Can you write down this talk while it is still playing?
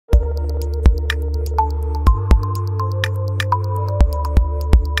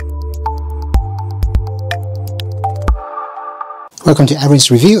Welcome to Aaron's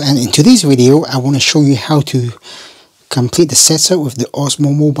Review, and in today's video I want to show you how to complete the setup with the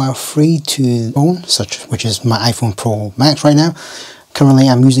Osmo Mobile 3 to phone, which is my iPhone Pro Max right now. Currently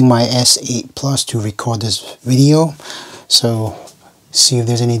I'm using my S8 Plus to record this video, so see if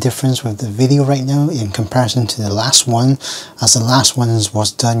there's any difference with the video right now in comparison to the last one, as the last one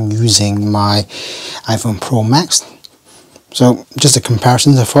was done using my iPhone Pro Max. So just a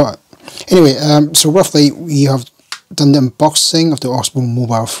comparison I thought. Anyway, so roughly we have done the unboxing of the Osmo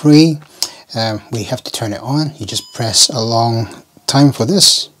Mobile 3. We have to turn it on. You just press a long time for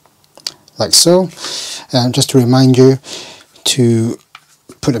this, like so. Just to remind you to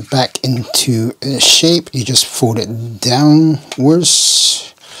put it back into shape, you just fold it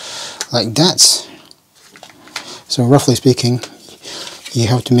downwards like that. So roughly speaking, you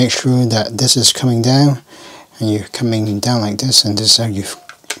have to make sure that this is coming down and you're coming down like this, and this is how you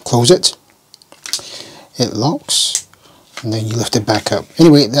close it. It locks and then you lift it back up.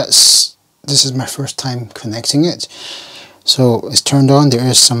 Anyway, this is my first time connecting it. So it's turned on. There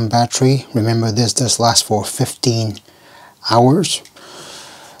is some battery. Remember, this does last for 15 hours.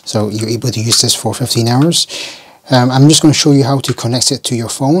 So you're able to use this for 15 hours. I'm just going to show you how to connect it to your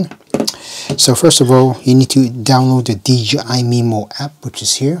phone. So first of all, you need to download the DJI Mimo app, which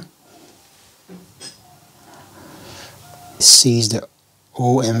is here. It sees the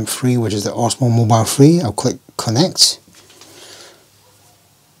OM3, which is the Osmo Mobile 3. I'll click connect.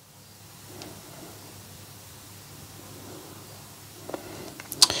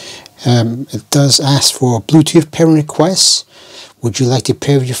 It does ask for Bluetooth pairing requests. Would you like to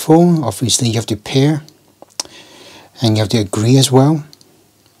pair with your phone? Obviously you have to pair and you have to agree as well.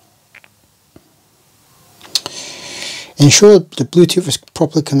 Ensure the Bluetooth is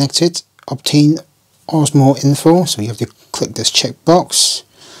properly connected. Obtain Osmo info, so you have to click this checkbox.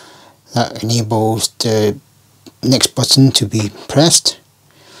 That enables the next button to be pressed.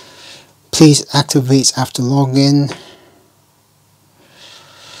 Please activate after login.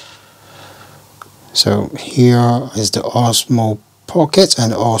 So here is the Osmo Pocket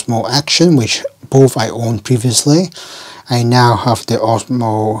and the Osmo Action, which both I owned previously. I now have the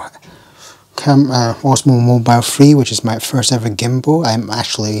Osmo Mobile 3, which is my first ever gimbal. I'm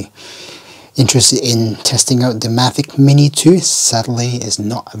actually interested in testing out the Mavic Mini 2. Sadly, it's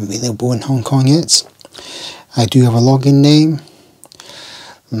not available in Hong Kong yet. I do have a login name.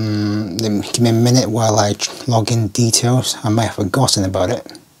 Give me a minute while I log in details. I might have forgotten about it.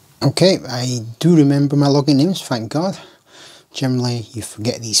 Okay, I do remember my login names, thank God. Generally, you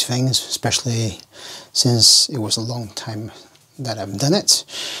forget these things, especially since it was a long time that I've done it.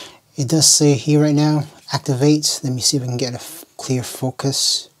 It does say here right now, activate. Let me see if I can get a clear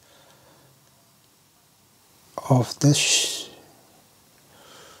focus of this.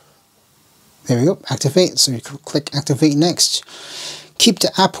 There we go, activate. So you can click activate next. Keep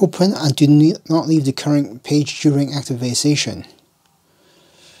the app open and do not leave the current page during activation.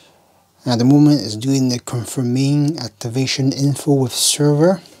 At the moment it's doing the confirming activation info with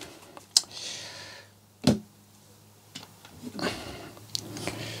server.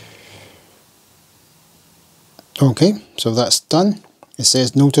 Okay, so that's done. It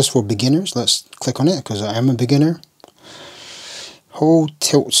says notice for beginners. Let's click on it because I am a beginner. Hold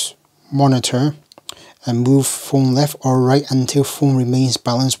tilt monitor and move phone left or right until phone remains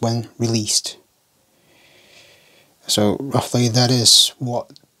balanced when released. So roughly that is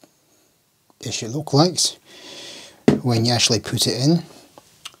what it should look like when you actually put it in.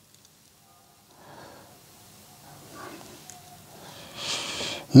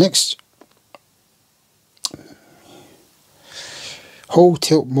 Next, hold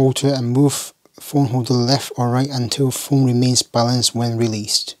tilt motor and move phone holder left or right until phone remains balanced when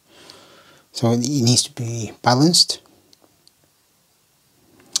released. So it needs to be balanced.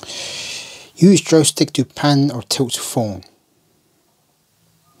 Use joystick to pan or tilt phone.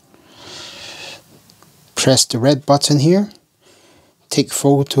 Press the red button here. Take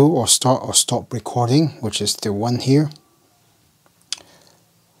photo or start or stop recording, which is the one here.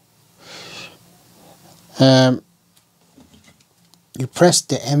 You press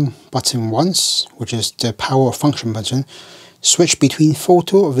the M button once, which is the power function button. Switch between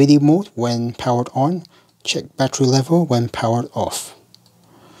photo or video mode when powered on. Check battery level when powered off.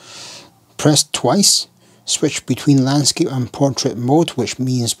 Press twice. Switch between landscape and portrait mode, which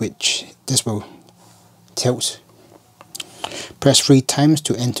means this will tilt. Press 3 times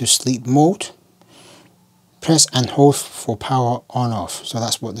to enter sleep mode. Press and hold for power on off. So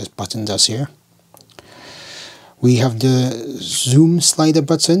that's what this button does here. We have the zoom slider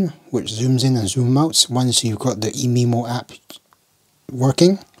button, which zooms in and zoom out once you've got the Mimo app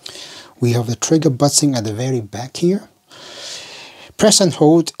working. We have the trigger button at the very back here. Press and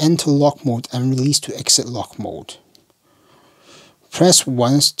hold enter lock mode and release to exit lock mode. Press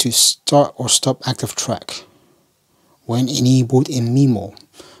once to start or stop active track when enabled in Mimo.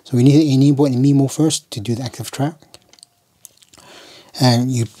 So we need to enable in Mimo first to do the active track.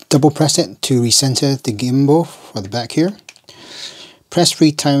 And you double press it to recenter the gimbal for the back here. Press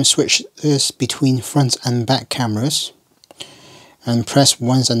 3 times switches between front and back cameras. And press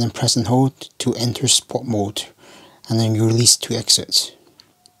once and then press and hold to enter sport mode. And then you release to exit.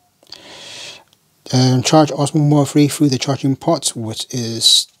 Charge Osmo Mobile 3 through the charging port, which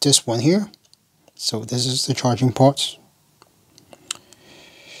is this one here. So this is the charging port.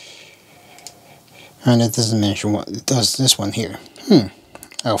 And it doesn't mention what it does this one here.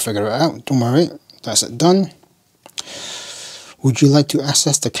 I'll figure it out, don't worry. That's it done. Would you like to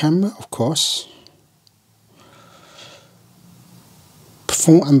access the camera? Of course.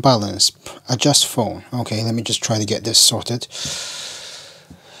 Phone and balance. Adjust phone. Okay, let me just try to get this sorted.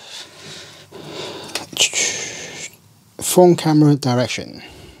 Phone camera direction.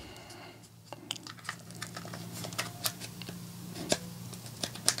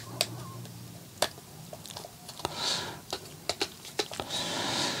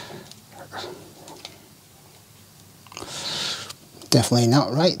 Definitely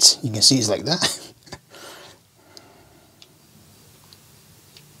not right. You can see it's like that.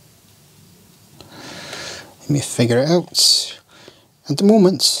 Let me figure it out. At the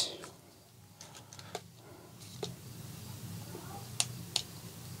moment,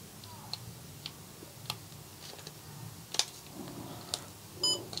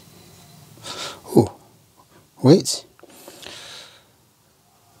 oh, wait.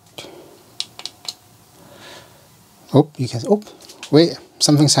 Oh, you can, oh, wait,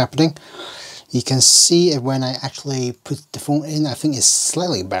 something's happening. You can see it when I actually put the phone in. I think it's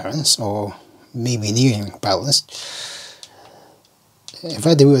slightly balanced, or maybe nearing balanced. If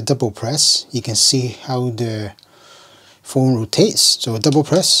I do a double press, you can see how the phone rotates. So a double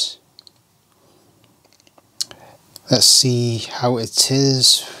press. Let's see how it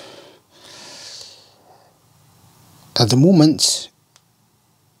is. At the moment,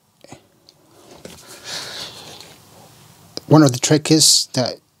 one of the tricks is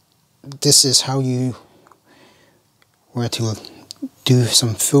that this is how you were to do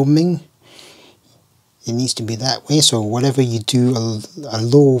some filming. It needs to be that way, so whatever you do a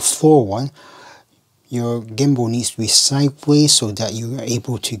low floor one, your gimbal needs to be sideways so that you are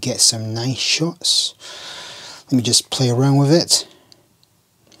able to get some nice shots. Let me just play around with it.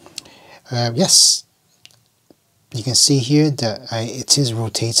 Yes, you can see here that it is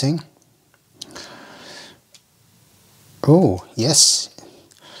rotating. Oh, yes.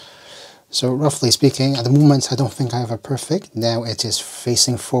 So roughly speaking, at the moment I don't think I have a perfect. Now it is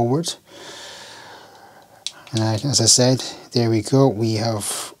facing forward. And as I said, there we go. We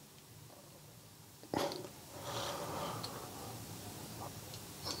have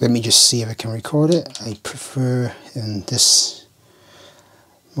let me just see if I can record it. I prefer in this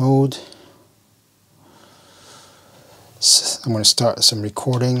mode. So I'm going to start some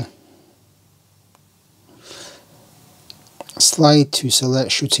recording. Slide to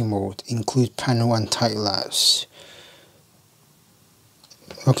select shooting mode. Include panel and tight lapse.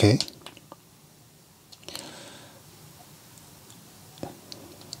 Okay.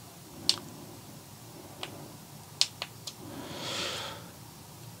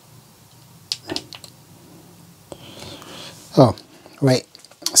 Oh, right.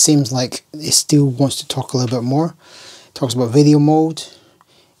 Seems like it still wants to talk a little bit more. It talks about video mode.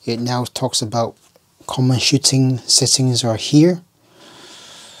 It now talks about common shooting settings are here.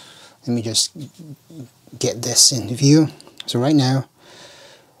 Let me just get this in view. So right now,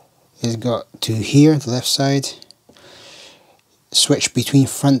 it's got to here, the left side. Switch between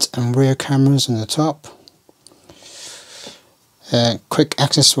front and rear cameras on the top. Quick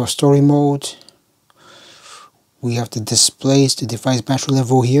access for story mode. We have the displays the device battery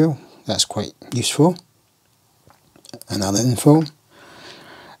level here. That's quite useful. Another info.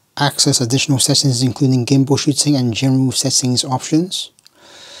 Access additional settings including gimbal shooting and general settings options.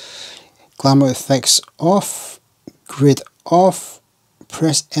 Glamour effects off. Grid off.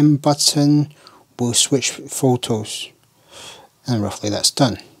 Press M button will switch photos. And roughly that's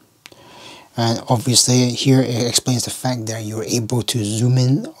done. And obviously here it explains the fact that you're able to zoom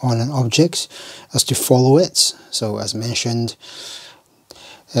in on an object as to follow it. So as mentioned,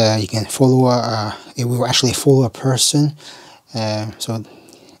 you can follow it will actually follow a person. So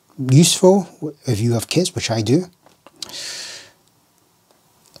useful if you have kids, which I do.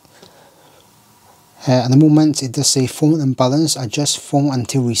 At the moment it does say phone and balance. Adjust phone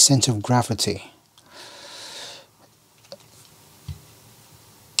until recenter of gravity.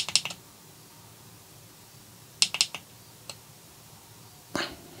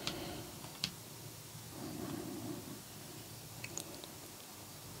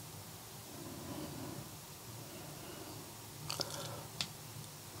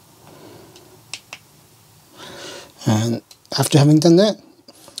 And after having done that,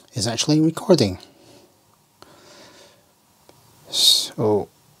 it's actually recording. So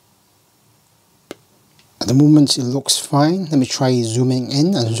at the moment it looks fine. Let me try zooming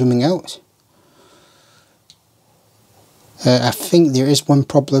in and zooming out. I think there is one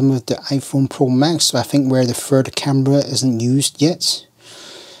problem with the iPhone Pro Max. I think where the third camera isn't used yet.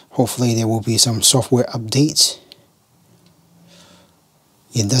 Hopefully there will be some software update.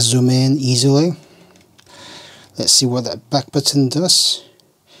 It does zoom in easily. Let's see what that back button does.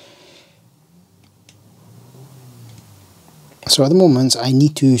 So at the moment I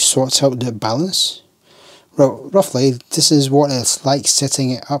need to sort out the balance. Well, roughly this is what it's like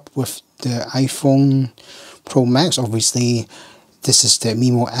setting it up with the iPhone Pro Max. Obviously this is the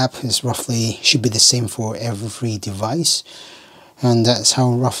Mimo app, is roughly should be the same for every device, and that's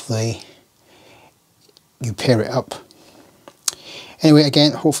how roughly you pair it up. Anyway,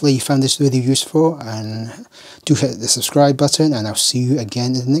 again, hopefully you found this video useful, and do hit the subscribe button, and I'll see you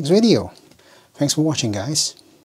again in the next video. Thanks for watching, guys.